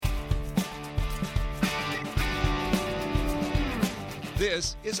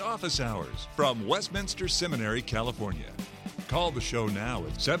This is Office Hours from Westminster Seminary, California. Call the show now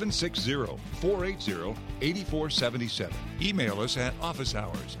at 760-480-8477. Email us at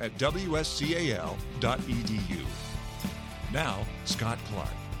officehours@wscal.edu. Now, Scott Clark.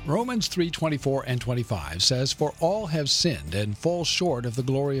 Romans 3:24 and 25 says, "For all have sinned and fall short of the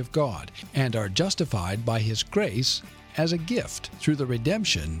glory of God, and are justified by His grace as a gift through the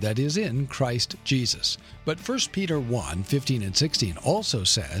redemption that is in Christ Jesus." But 1 Peter 1:15 and 16 also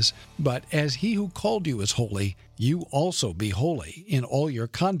says, "But as He who called you is holy, you also be holy in all your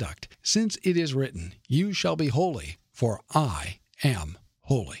conduct, since it is written, 'You shall be holy, for I am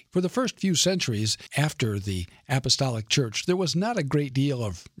holy.'" For the first few centuries after the Apostolic Church, there was not a great deal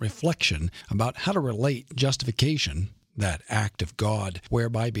of reflection about how to relate justification, that act of God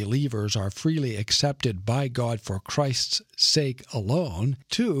whereby believers are freely accepted by God for Christ's sake alone,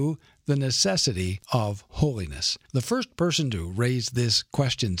 to the necessity of holiness. The first person to raise this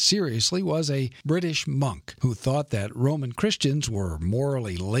question seriously was a British monk who thought that Roman Christians were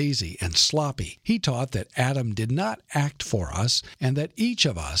morally lazy and sloppy. He taught that Adam did not act for us, and that each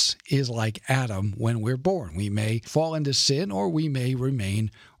of us is like Adam when we're born. We may fall into sin, or we may remain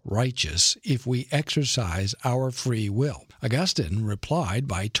righteous if we exercise our free will. Augustine replied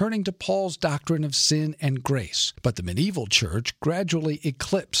by turning to Paul's doctrine of sin and grace, but the medieval church gradually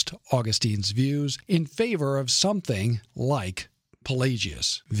eclipsed Augustine's views in favor of something like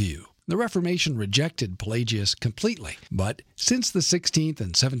Pelagius' view. The Reformation rejected Pelagius completely, but since the 16th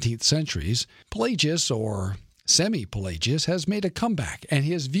and 17th centuries, Pelagius, or Semi-Pelagius, has made a comeback, and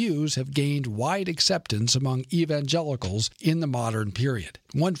his views have gained wide acceptance among evangelicals in the modern period.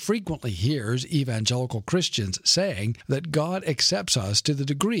 One frequently hears evangelical Christians saying that God accepts us to the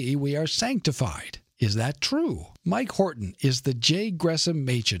degree we are sanctified. Is that true? Mike Horton is the J. Gresham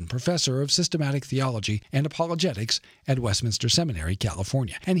Machen Professor of Systematic Theology and Apologetics at Westminster Seminary,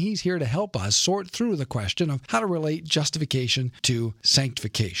 California, and he's here to help us sort through the question of how to relate justification to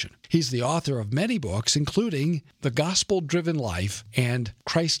sanctification. He's the author of many books, including The Gospel-Driven Life and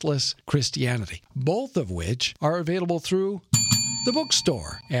Christless Christianity, both of which are available through the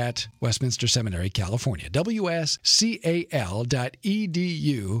bookstore at Westminster Seminary, California,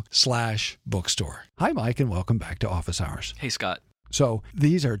 wscal.edu/bookstore. Hi, Mike, and welcome back to Office Hours. Hey, Scott. So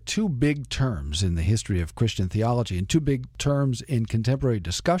these are two big terms in the history of Christian theology, and two big terms in contemporary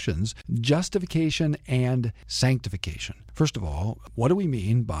discussions: justification and sanctification. First of all, what do we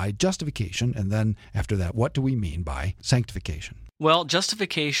mean by justification? And then after that, what do we mean by sanctification? Well,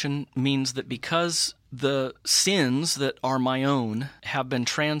 justification means that because the sins that are my own have been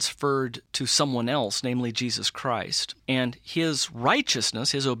transferred to someone else, namely Jesus Christ, and His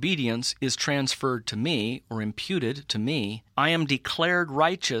righteousness, His obedience, is transferred to me or imputed to me, I am declared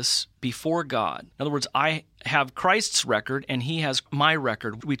righteous before God. In other words, I have Christ's record and He has my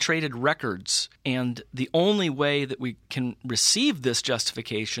record. We traded records, and the only way that we can receive this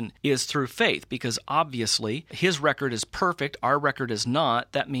justification is through faith, because obviously His record is perfect, our record is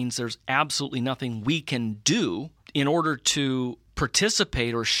not. That means there's absolutely nothing we can do in order to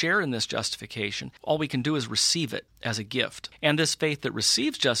participate or share in this justification. All we can do is receive it as a gift. And this faith that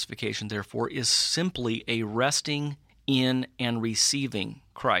receives justification, therefore, is simply a resting in and receiving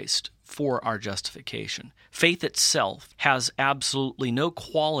Christ for our justification. Faith itself has absolutely no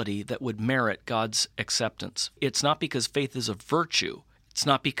quality that would merit God's acceptance. It's not because faith is a virtue. It's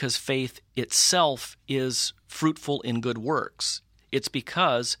not because faith itself is fruitful in good works. It's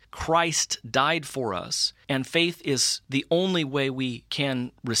because Christ died for us, and faith is the only way we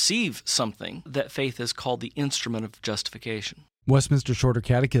can receive something. That faith is called the instrument of justification. Westminster Shorter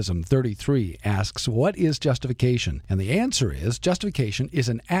Catechism 33 asks, what is justification? And the answer is, justification is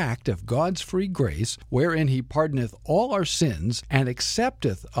an act of God's free grace, wherein He pardoneth all our sins, and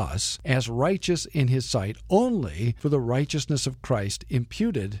accepteth us as righteous in His sight only for the righteousness of Christ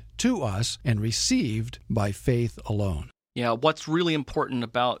imputed to us and received by faith alone. Yeah, what's really important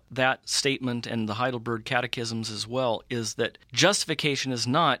about that statement and the Heidelberg Catechisms as well is that justification is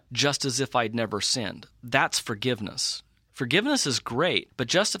not just as if I'd never sinned. That's forgiveness. Forgiveness is great, but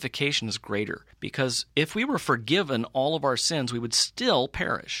justification is greater, because if we were forgiven all of our sins, we would still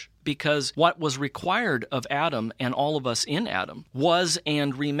perish. Because what was required of Adam and all of us in Adam was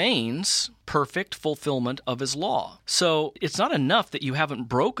and remains perfect fulfillment of His law. So it's not enough that you haven't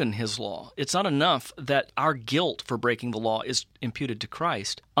broken His law. It's not enough that our guilt for breaking the law is imputed to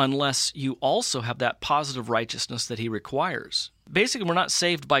Christ, unless you also have that positive righteousness that He requires. Basically, we're not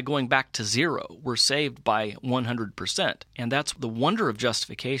saved by going back to zero. We're saved by 100%. And that's the wonder of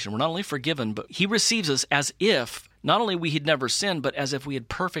justification. We're not only forgiven, but He receives us as if not only we had never sinned, but as if we had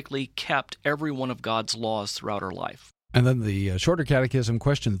perfectly kept every one of God's laws throughout our life. And then the Shorter Catechism,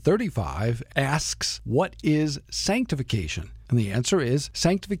 question 35, asks, what is sanctification? And the answer is,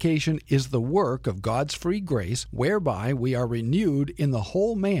 sanctification is the work of God's free grace, whereby we are renewed in the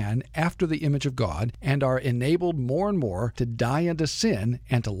whole man after the image of God, and are enabled more and more to die unto sin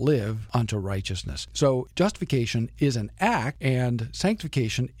and to live unto righteousness. So justification is an act, and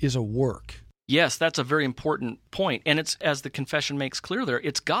sanctification is a work. Yes, that's a very important point. And it's, as the confession makes clear there,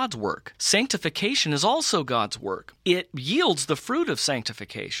 it's God's work. Sanctification is also God's work. It yields the fruit of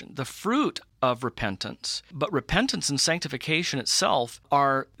sanctification, the fruit of repentance. But repentance and sanctification itself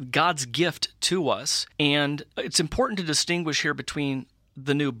are God's gift to us. And it's important to distinguish here between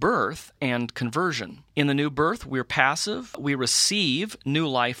the new birth and conversion. In the new birth, we're passive. We receive new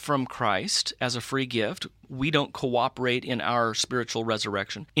life from Christ as a free gift. We don't cooperate in our spiritual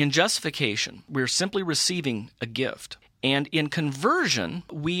resurrection. In justification, we're simply receiving a gift. And in conversion,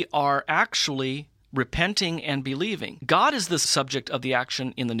 we are actually repenting and believing. God is the subject of the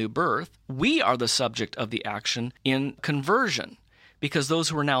action in the new birth. We are the subject of the action in conversion, because those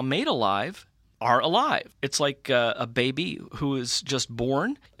who are now made alive are alive. It's like a baby who is just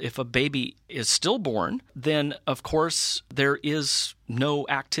born. If a baby is stillborn, then of course there is no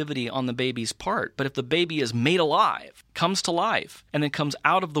activity on the baby's part. But if the baby is made alive, comes to life, and then comes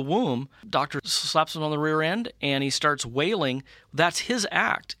out of the womb, doctor slaps him on the rear end and he starts wailing, that's his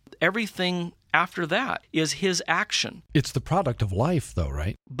act. Everything after that is his action. It's the product of life, though,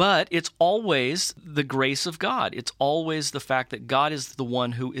 right? But it's always the grace of God. It's always the fact that God is the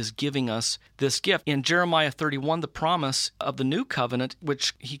one who is giving us this gift. In Jeremiah 31, the promise of the new covenant,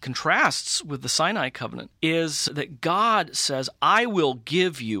 which he contrasts with the Sinai covenant, is that God says, I will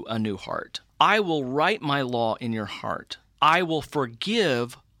give you a new heart. I will write my law in your heart. I will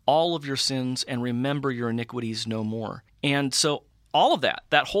forgive all of your sins and remember your iniquities no more. And so all of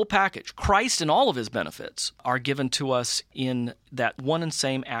that whole package, Christ and all of his benefits, are given to us in that one and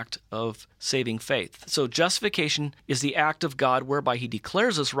same act of saving faith. So justification is the act of God whereby he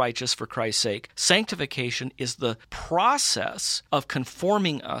declares us righteous for Christ's sake. Sanctification is the process of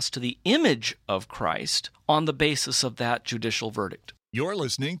conforming us to the image of Christ on the basis of that judicial verdict. You're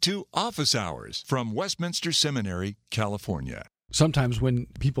listening to Office Hours from Westminster Seminary, California. Sometimes when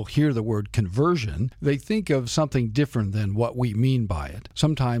people hear the word conversion, they think of something different than what we mean by it.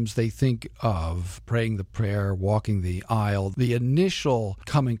 Sometimes they think of praying the prayer, walking the aisle, the initial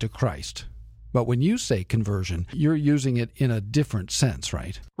coming to Christ. But when you say conversion, you're using it in a different sense,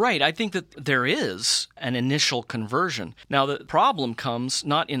 right? Right. I think that there is an initial conversion. Now, the problem comes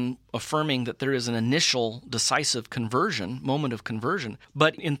not in affirming that there is an initial decisive conversion, moment of conversion,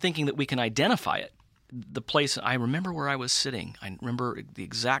 but in thinking that we can identify it. The place, I remember where I was sitting. I remember the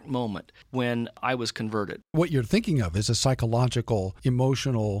exact moment when I was converted. What you're thinking of is a psychological,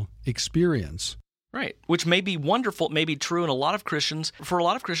 emotional experience. Right, which may be wonderful, may be true in a lot of Christians. For a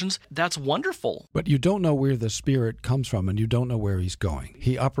lot of Christians, that's wonderful. But you don't know where the Spirit comes from, and you don't know where he's going.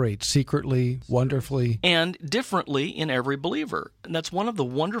 He operates secretly, wonderfully, and differently in every believer. And that's one of the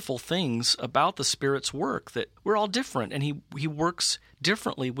wonderful things about the Spirit's work, that we're all different, and he works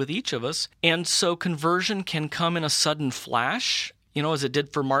differently with each of us. And so conversion can come in a sudden flash, as it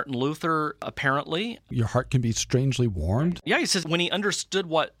did for Martin Luther, apparently. Your heart can be strangely warmed. Yeah, he says when he understood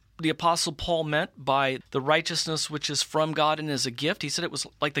what the Apostle Paul meant by the righteousness which is from God and is a gift, he said it was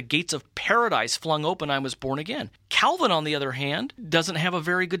like the gates of paradise flung open, I was born again. Calvin, on the other hand, doesn't have a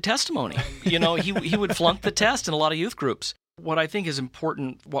very good testimony. He would flunk the test in a lot of youth groups. What I think is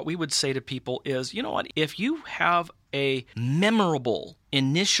important, what we would say to people is, if you have a memorable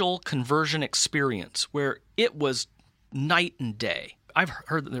initial conversion experience where it was night and day, I've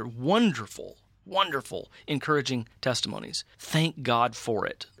heard that they're wonderful, encouraging testimonies. Thank God for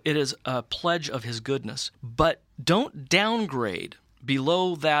it. It is a pledge of his goodness. But don't downgrade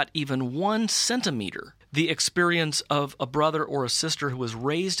below that even 1 centimeter the experience of a brother or a sister who was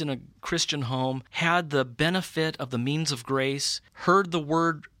raised in a Christian home, had the benefit of the means of grace, heard the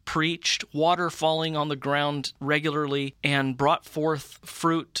word preached, water falling on the ground regularly, and brought forth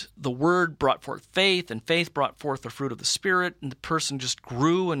fruit. The word brought forth faith, and faith brought forth the fruit of the Spirit, and the person just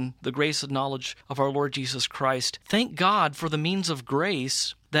grew in the grace and knowledge of our Lord Jesus Christ. Thank God for the means of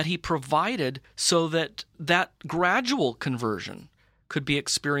grace that he provided so that that gradual conversion could be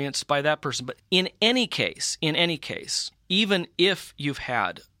experienced by that person. But in any case, even if you've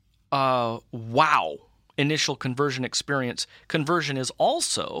had initial conversion experience, conversion is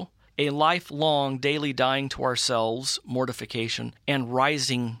also a lifelong daily dying to ourselves, mortification, and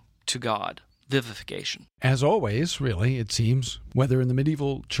rising to God. vivification. As always, really, it seems, whether in the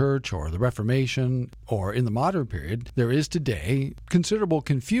medieval church or the Reformation or in the modern period, there is today considerable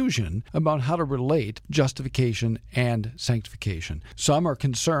confusion about how to relate justification and sanctification. Some are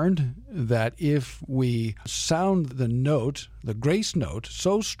concerned that if we sound the note, the grace note,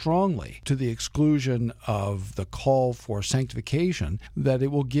 so strongly to the exclusion of the call for sanctification that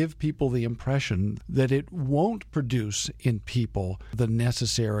it will give people the impression that it won't produce in people the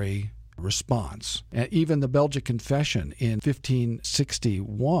necessary response. Even the Belgic Confession in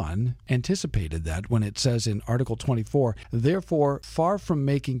 1561 anticipated that when it says in Article 24, therefore, far from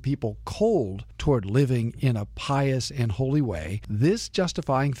making people cold toward living in a pious and holy way, this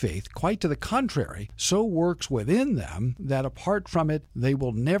justifying faith, quite to the contrary, so works within them that apart from it, they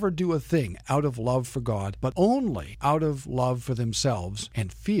will never do a thing out of love for God, but only out of love for themselves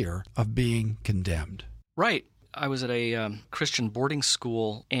and fear of being condemned. Right. I was at a Christian boarding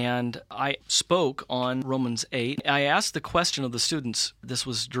school, and I spoke on Romans 8. I asked the question of the students. This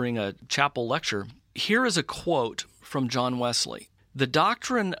was during a chapel lecture. Here is a quote from John Wesley. The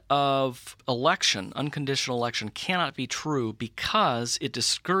doctrine of election, unconditional election, cannot be true because it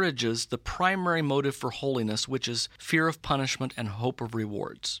discourages the primary motive for holiness, which is fear of punishment and hope of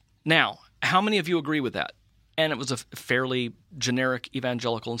rewards. Now, how many of you agree with that? And it was a fairly generic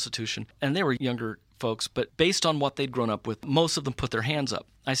evangelical institution, and they were younger folks, but based on what they'd grown up with, most of them put their hands up.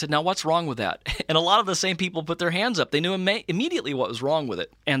 I said, now what's wrong with that? And a lot of the same people put their hands up. They knew immediately what was wrong with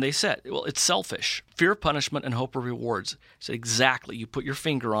it. And they said, well, it's selfish. Fear of punishment and hope of rewards. I said, exactly. You put your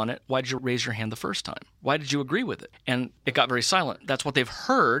finger on it. Why did you raise your hand the first time? Why did you agree with it? And it got very silent. That's what they've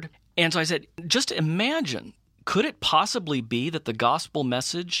heard. And so I said, just imagine, could it possibly be that the gospel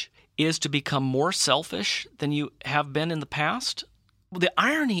message is to become more selfish than you have been in the past? The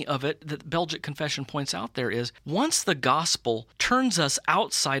irony of it that the Belgic Confession points out there is once the gospel turns us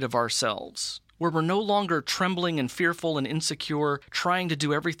outside of ourselves, where we're no longer trembling and fearful and insecure, trying to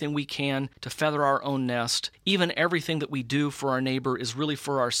do everything we can to feather our own nest, even everything that we do for our neighbor is really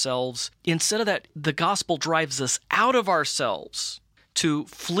for ourselves. Instead of that, the gospel drives us out of ourselves to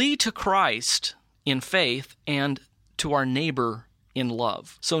flee to Christ in faith and to our neighbor in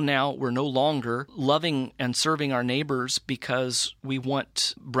love. So now we're no longer loving and serving our neighbors because we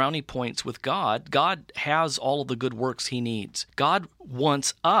want brownie points with God. God has all of the good works he needs. God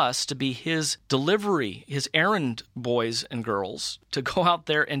wants us to be his delivery, his errand boys and girls, to go out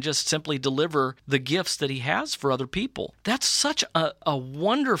there and just simply deliver the gifts that he has for other people. That's such a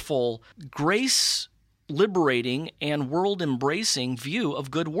wonderful, grace-liberating and world-embracing view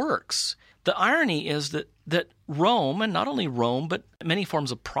of good works. The irony is that Rome, and not only Rome, but many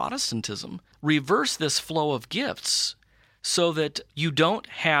forms of Protestantism, reverse this flow of gifts so that you don't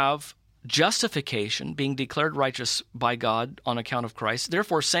have justification, being declared righteous by God on account of Christ.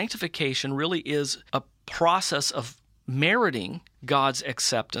 Therefore, sanctification really is a process of meriting God's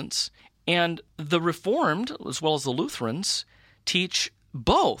acceptance. And the Reformed, as well as the Lutherans, teach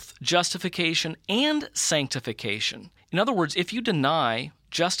both justification and sanctification. In other words, if you deny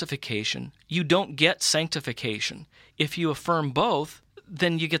justification, you don't get sanctification. If you affirm both,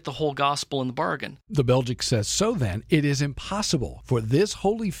 then you get the whole gospel in the bargain. The Belgic says, so then, it is impossible for this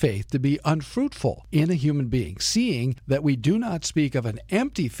holy faith to be unfruitful in a human being, seeing that we do not speak of an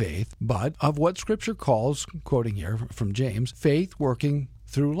empty faith, but of what Scripture calls, quoting here from James, faith working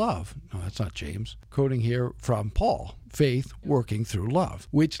through love. No, that's not James. Quoting here from Paul, faith working through love,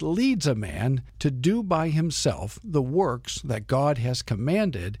 which leads a man to do by himself the works that God has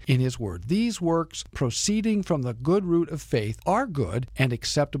commanded in his word. These works, proceeding from the good root of faith, are good and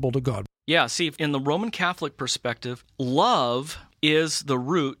acceptable to God. Yeah, see, in the Roman Catholic perspective, love is the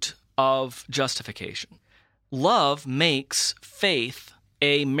root of justification. Love makes faith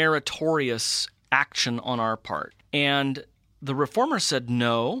a meritorious action on our part. And the Reformers said,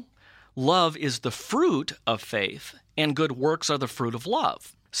 no, love is the fruit of faith, and good works are the fruit of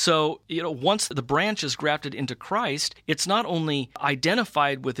love. So, once the branch is grafted into Christ, it's not only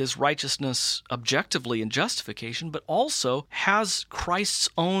identified with his righteousness objectively in justification, but also has Christ's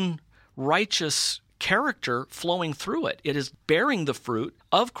own righteous character flowing through it. It is bearing the fruit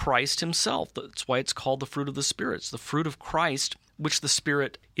of Christ himself. That's why it's called the fruit of the Spirit. It's the fruit of Christ, which the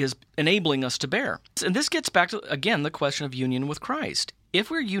Spirit is enabling us to bear. And this gets back to, again, the question of union with Christ.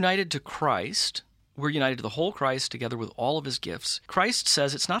 If we're united to Christ, we're united to the whole Christ together with all of his gifts. Christ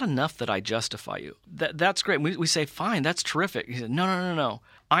says, it's not enough that I justify you. That's great. We say, fine, that's terrific. He said, no.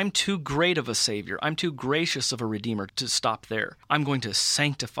 I'm too great of a Savior. I'm too gracious of a Redeemer to stop there. I'm going to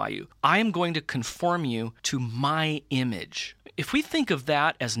sanctify you. I am going to conform you to my image. If we think of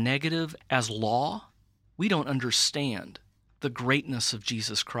that as negative, as law, we don't understand the greatness of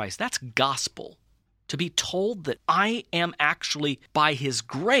Jesus Christ. That's gospel. To be told that I am actually, by His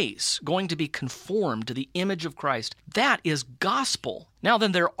grace, going to be conformed to the image of Christ, that is gospel. Now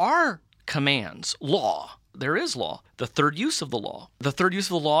then, there are commands, law. There is law, the third use of the law. The third use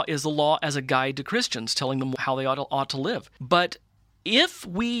of the law is the law as a guide to Christians, telling them how they ought to live. But if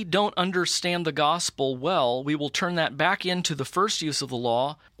we don't understand the gospel well, we will turn that back into the first use of the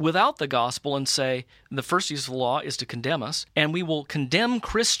law without the gospel and say the first use of the law is to condemn us, and we will condemn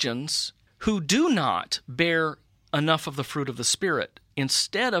Christians who do not bear enough of the fruit of the Spirit,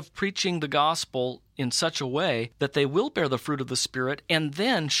 instead of preaching the gospel in such a way that they will bear the fruit of the Spirit, and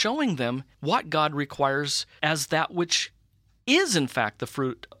then showing them what God requires as that which is in fact the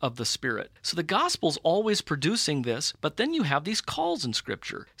fruit of the Spirit. So the gospel's always producing this, but then you have these calls in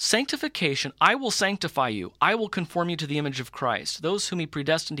Scripture. Sanctification, I will sanctify you. I will conform you to the image of Christ. Those whom He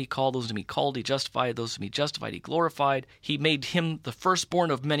predestined, He called. Those whom He called, He justified. Those whom He justified, He glorified. He made Him the firstborn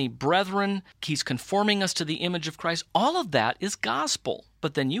of many brethren. He's conforming us to the image of Christ. All of that is gospel.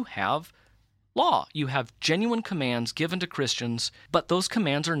 But then you have law. You have genuine commands given to Christians, but those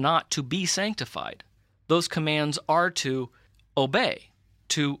commands are not to be sanctified. Those commands are to obey,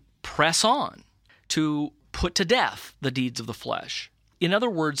 to press on, to put to death the deeds of the flesh. In other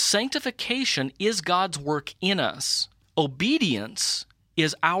words, sanctification is God's work in us. Obedience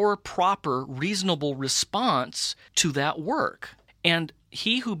is our proper, reasonable response to that work. And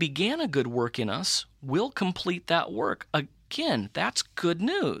He who began a good work in us will complete that work. Again, that's good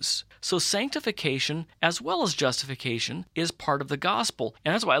news. So sanctification, as well as justification, is part of the gospel.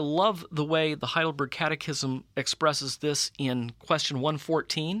 And that's why I love the way the Heidelberg Catechism expresses this in question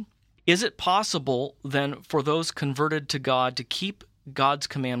 114. Is it possible, then, for those converted to God to keep God's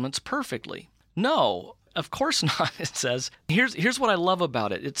commandments perfectly? No, of course not, it says. Here's what I love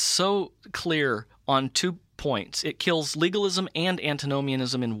about it. It's so clear on 2 points. It kills legalism and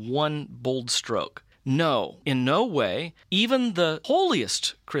antinomianism in one bold stroke. No, in no way, even the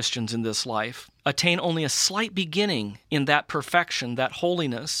holiest Christians in this life attain only a slight beginning in that perfection, that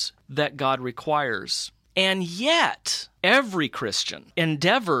holiness that God requires. And yet, every Christian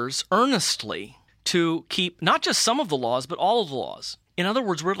endeavors earnestly to keep not just some of the laws, but all of the laws. In other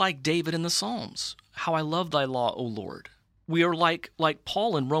words, we're like David in the Psalms. How I love thy law, O Lord. We are like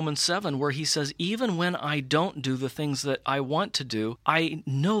Paul in Romans 7, where he says, even when I don't do the things that I want to do, I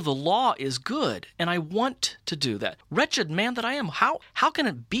know the law is good, and I want to do that. Wretched man that I am, how can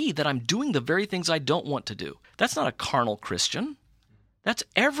it be that I'm doing the very things I don't want to do? That's not a carnal Christian. That's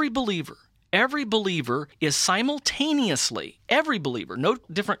every believer. Every believer is simultaneously, every believer, no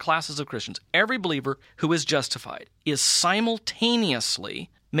different classes of Christians, every believer who is justified is simultaneously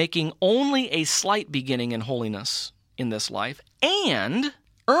making only a slight beginning in holiness in this life, and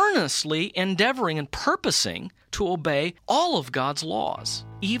earnestly endeavoring and purposing to obey all of God's laws.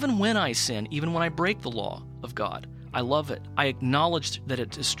 Even when I sin, even when I break the law of God, I love it. I acknowledge that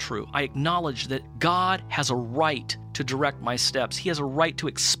it is true. I acknowledge that God has a right to direct my steps. He has a right to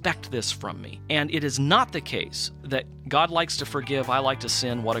expect this from me. And it is not the case that God likes to forgive, I like to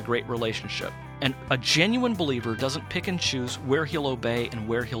sin. What a great relationship. And a genuine believer doesn't pick and choose where he'll obey and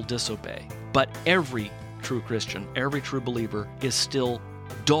where he'll disobey. But every true Christian, every true believer is still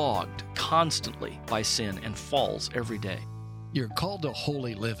dogged constantly by sin and falls every day. You're called to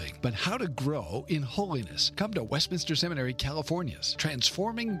holy living, but how to grow in holiness? Come to Westminster Seminary, California's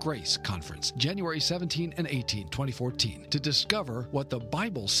Transforming Grace Conference, January 17 and 18, 2014, to discover what the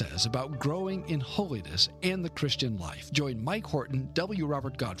Bible says about growing in holiness and the Christian life. Join Mike Horton, W.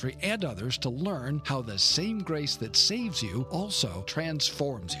 Robert Godfrey, and others to learn how the same grace that saves you also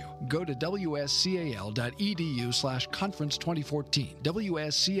transforms you. Go to wscal.edu/conference 2014,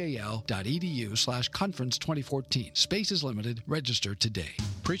 wscal.edu/conference 2014. Space is limited. Register today.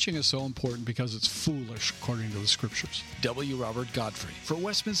 Preaching is so important because it's foolish according to the Scriptures. W. Robert Godfrey for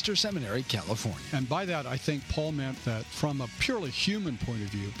Westminster Seminary, California. And by that, I think Paul meant that from a purely human point of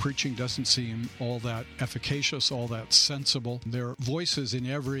view, preaching doesn't seem all that efficacious, all that sensible. There are voices in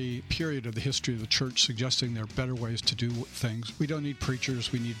every period of the history of the church suggesting there are better ways to do things. We don't need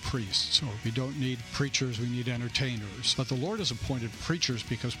preachers, we need priests. Or we don't need preachers, we need entertainers. But the Lord has appointed preachers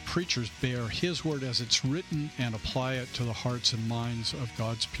because preachers bear His word as it's written and apply it to the hearts and minds of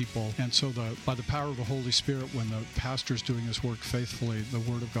God's people. And so by the power of the Holy Spirit, when the pastor is doing his work faithfully, the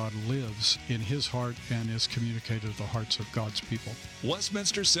Word of God lives in his heart and is communicated to the hearts of God's people.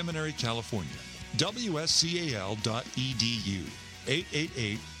 Westminster Seminary, California. WSCAL.edu.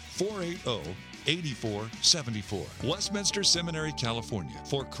 888-480-8474. Westminster Seminary, California.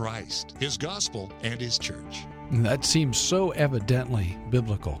 For Christ, His gospel, and His church. That seems so evidently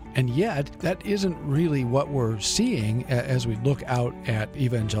biblical. And yet, that isn't really what we're seeing as we look out at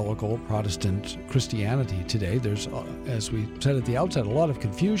evangelical Protestant Christianity today. There's, as we said at the outset, a lot of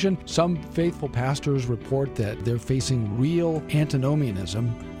confusion. Some faithful pastors report that they're facing real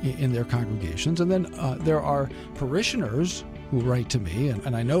antinomianism in their congregations. And then there are parishioners who write to me,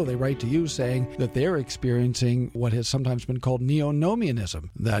 and I know they write to you, saying that they're experiencing what has sometimes been called neo-nomianism.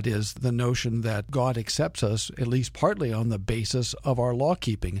 That is the notion that God accepts us, at least partly on the basis of our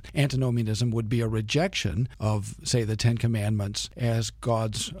law-keeping. Antinomianism would be a rejection of, say, the Ten Commandments as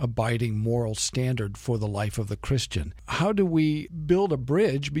God's abiding moral standard for the life of the Christian. How do we build a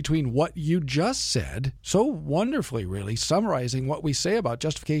bridge between what you just said, so wonderfully, really, summarizing what we say about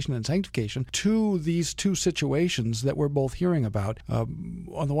justification and sanctification, to these two situations that we're both hearing about?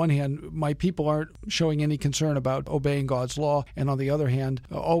 On the one hand, my people aren't showing any concern about obeying God's law, and on the other hand,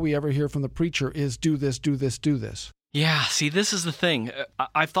 all we ever hear from the preacher is do this, do this, do this. Yeah, see, this is the thing.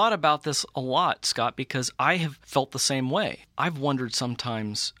 I've thought about this a lot, Scott, because I have felt the same way. I've wondered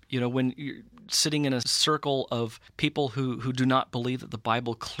sometimes, when you're sitting in a circle of people who do not believe that the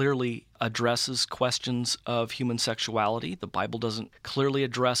Bible clearly addresses questions of human sexuality. The Bible doesn't clearly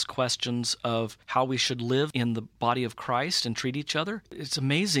address questions of how we should live in the body of Christ and treat each other. It's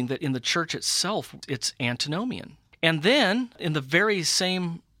amazing that in the church itself, it's antinomian. And then, in the very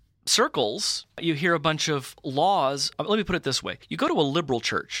same circles, you hear a bunch of laws. Let me put it this way. You go to a liberal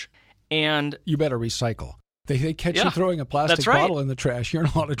church, and you better recycle. They catch you throwing a plastic bottle in the trash, you're in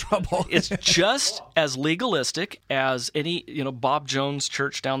a lot of trouble. It's just as legalistic as any, Bob Jones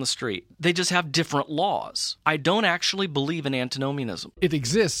church down the street. They just have different laws. I don't actually believe in antinomianism. It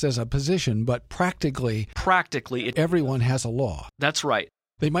exists as a position, but practically everyone has a law. That's right.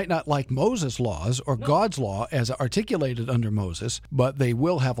 They might not like Moses' laws or God's law as articulated under Moses, but they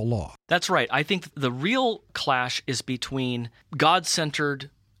will have a law. That's right. I think the real clash is between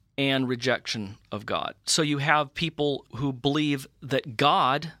God-centered and rejection of God. So you have people who believe that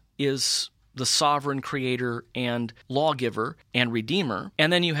God is the sovereign creator and lawgiver and redeemer,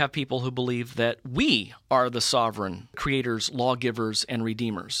 and then you have people who believe that we are the sovereign creators, lawgivers, and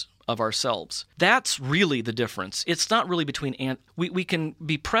redeemers of ourselves. That's really the difference. It's not really between we can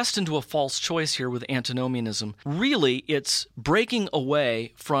be pressed into a false choice here with antinomianism. Really, it's breaking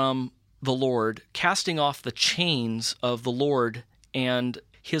away from the Lord, casting off the chains of the Lord and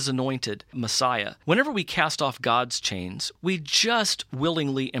His anointed Messiah. Whenever we cast off God's chains, we just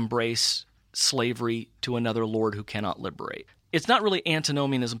willingly embrace slavery to another Lord who cannot liberate. It's not really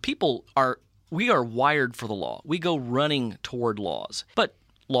antinomianism. We are wired for the law. We go running toward laws, but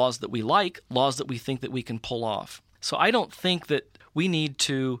laws that we like, laws that we think that we can pull off. So I don't think that we need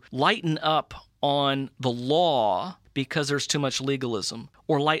to lighten up on the law because there's too much legalism,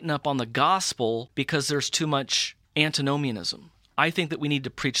 or lighten up on the gospel because there's too much antinomianism. I think that we need to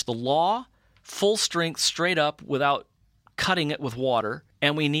preach the law, full strength, straight up, without cutting it with water.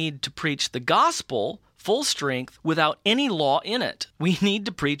 And we need to preach the gospel, full strength, without any law in it. We need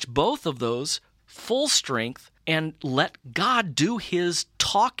to preach both of those, full strength, and let God do His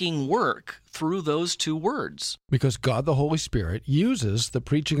talking work through those two words. Because God the Holy Spirit uses the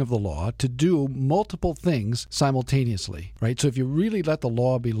preaching of the law to do multiple things simultaneously, right? So if you really let the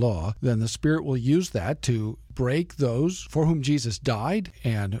law be law, then the Spirit will use that to break those for whom Jesus died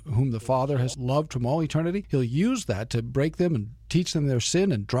and whom the Father has loved from all eternity. He'll use that to break them and teach them their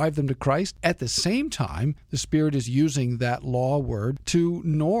sin and drive them to Christ. At the same time, the Spirit is using that law word to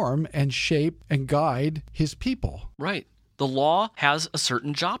norm and shape and guide His people. Right. The law has a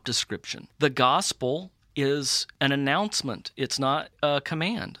certain job description. The gospel is an announcement. It's not a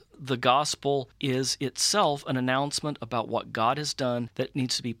command. The gospel is itself an announcement about what God has done that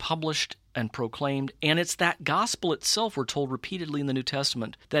needs to be published and proclaimed. And it's that gospel itself, we're told repeatedly in the New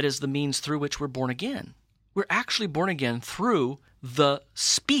Testament, that is the means through which we're born again. We're actually born again through the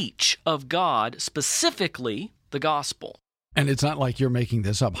speech of God, specifically the gospel. And it's not like you're making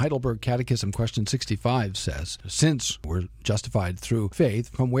this up. Heidelberg Catechism question 65 says, since we're justified through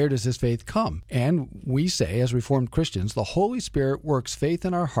faith, from where does this faith come? And we say, as Reformed Christians, the Holy Spirit works faith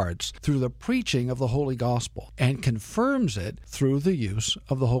in our hearts through the preaching of the Holy Gospel and confirms it through the use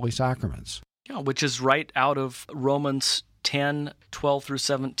of the Holy Sacraments. Yeah, which is right out of Romans 10, 12 through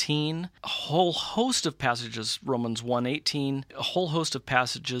 17, a whole host of passages, Romans 1:18, a whole host of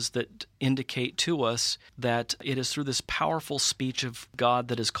passages that indicate to us that it is through this powerful speech of God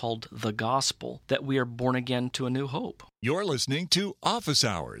that is called the gospel that we are born again to a new hope. You're listening to Office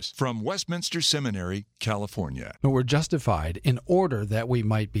Hours from Westminster Seminary, California. But we're justified in order that we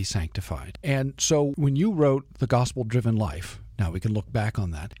might be sanctified. And so when you wrote The Gospel-Driven Life, Now, we can look back on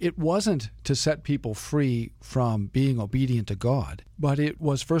that. It wasn't to set people free from being obedient to God, but it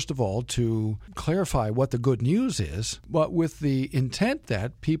was, first of all, to clarify what the good news is, but with the intent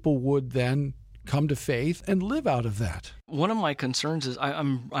that people would then come to faith and live out of that. One of my concerns is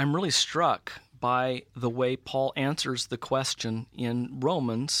I'm really struck by the way Paul answers the question in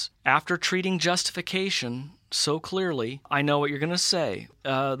Romans. After treating justification so clearly, I know what you're going to say.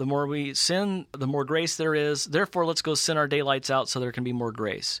 The more we sin, the more grace there is. Therefore, let's go sin our daylights out so there can be more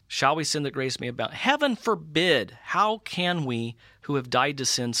grace. Shall we sin that grace may abound? Heaven forbid! How can we, who have died to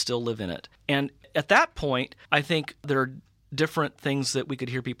sin, still live in it? And at that point, I think there are different things that we could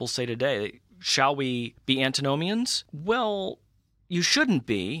hear people say today. Shall we be antinomians? Well, you shouldn't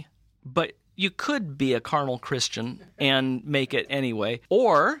be, but you could be a carnal Christian and make it anyway.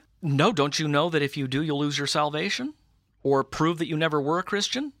 Or, no, don't you know that if you do, you'll lose your salvation? Or prove that you never were a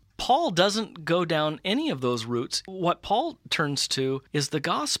Christian? Paul doesn't go down any of those routes. What Paul turns to is the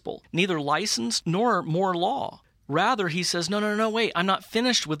gospel, neither license nor more law. Rather, he says, no, wait, I'm not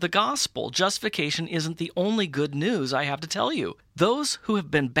finished with the gospel. Justification isn't the only good news I have to tell you. Those who have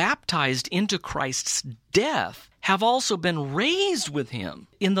been baptized into Christ's death have also been raised with him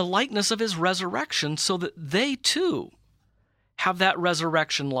in the likeness of his resurrection so that they too have that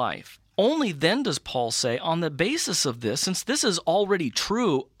resurrection life. Only then does Paul say, on the basis of this, since this is already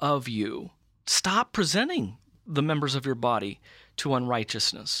true of you, stop presenting the members of your body to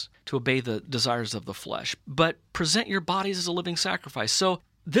unrighteousness, to obey the desires of the flesh, but present your bodies as a living sacrifice. So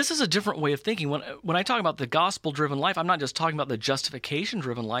this is a different way of thinking. When I talk about the gospel-driven life, I'm not just talking about the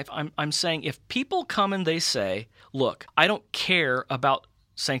justification-driven life. I'm saying if people come and they say, look, I don't care about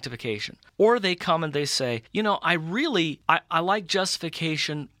sanctification, or they come and they say, I like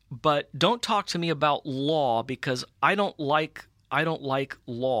justification, but don't talk to me about law because I don't like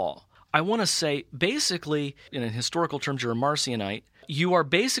law. I want to say, basically, in historical terms, you're a Marcionite. You are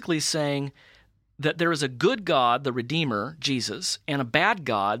basically saying that there is a good God, the Redeemer, Jesus, and a bad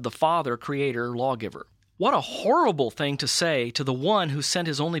God, the Father, Creator, Lawgiver. What a horrible thing to say to the one who sent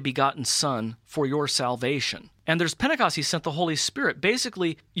his only begotten Son for your salvation. And there's Pentecost, he sent the Holy Spirit.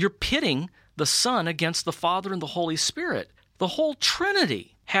 Basically, you're pitting the Son against the Father and the Holy Spirit. The whole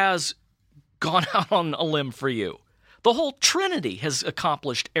Trinity has gone out on a limb for you. The whole Trinity has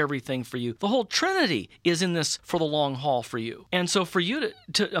accomplished everything for you. The whole Trinity is in this for the long haul for you. And so for you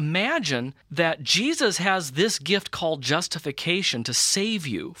to imagine that Jesus has this gift called justification to save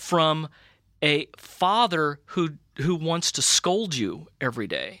you from a father who wants to scold you every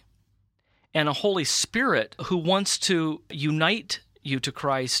day, and a Holy Spirit who wants to unite you to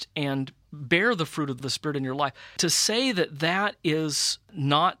Christ and bear the fruit of the Spirit in your life, to say that that is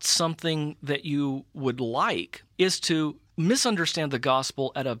not something that you would like is to misunderstand the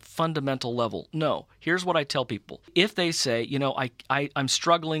gospel at a fundamental level. No, here's what I tell people. If they say, I'm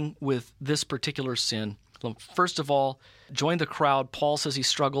struggling with this particular sin, well, first of all, join the crowd. Paul says he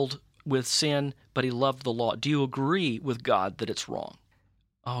struggled with sin, but he loved the law. Do you agree with God that it's wrong?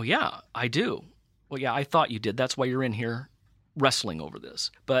 Oh, yeah, I do. Well, yeah, I thought you did. That's why you're in here wrestling over this.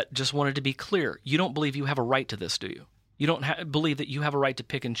 But just wanted to be clear. You don't believe you have a right to this, do you? You don't believe that you have a right to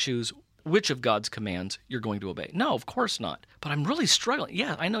pick and choose which of God's commands you're going to obey. No, of course not. But I'm really struggling.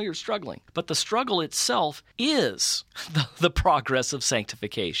 Yeah, I know you're struggling. But the struggle itself is the progress of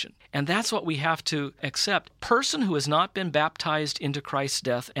sanctification. And that's what we have to accept. Person who has not been baptized into Christ's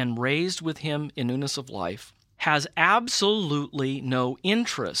death and raised with him in newness of life has absolutely no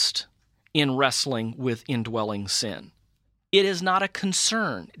interest in wrestling with indwelling sin. It is not a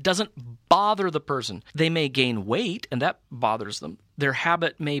concern. It doesn't bother the person. They may gain weight, and that bothers them. Their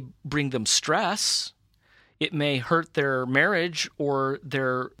habit may bring them stress. It may hurt their marriage or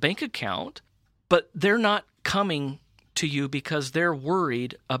their bank account, but they're not coming to you because they're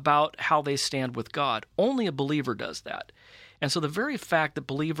worried about how they stand with God. Only a believer does that. And so the very fact that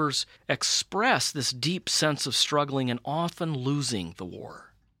believers express this deep sense of struggling and often losing the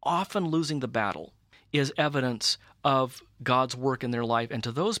war, often losing the battle, is evidence of God's work in their life. And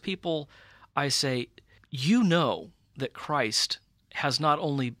to those people, I say, you know that Christ has not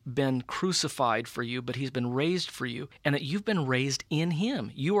only been crucified for you, but he's been raised for you, and that you've been raised in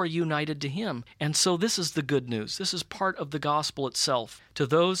him. You are united to him. And so this is the good news. This is part of the gospel itself. To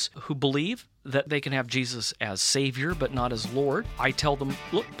those who believe that they can have Jesus as Savior, but not as Lord, I tell them,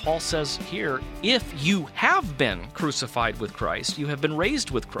 look, Paul says here, if you have been crucified with Christ, you have been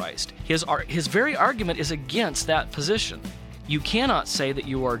raised with Christ. His very argument is against that position. You cannot say that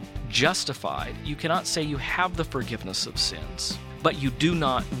you are justified. You cannot say you have the forgiveness of sins, but you do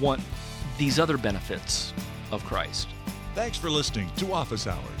not want these other benefits of Christ. Thanks for listening to Office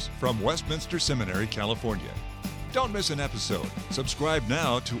Hours from Westminster Seminary, California. Don't miss an episode. Subscribe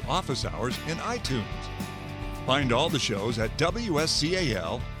now to Office Hours in iTunes. Find all the shows at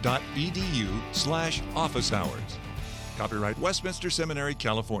wscal.edu/officehours. Copyright Westminster Seminary,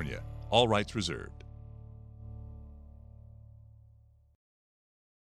 California. All rights reserved.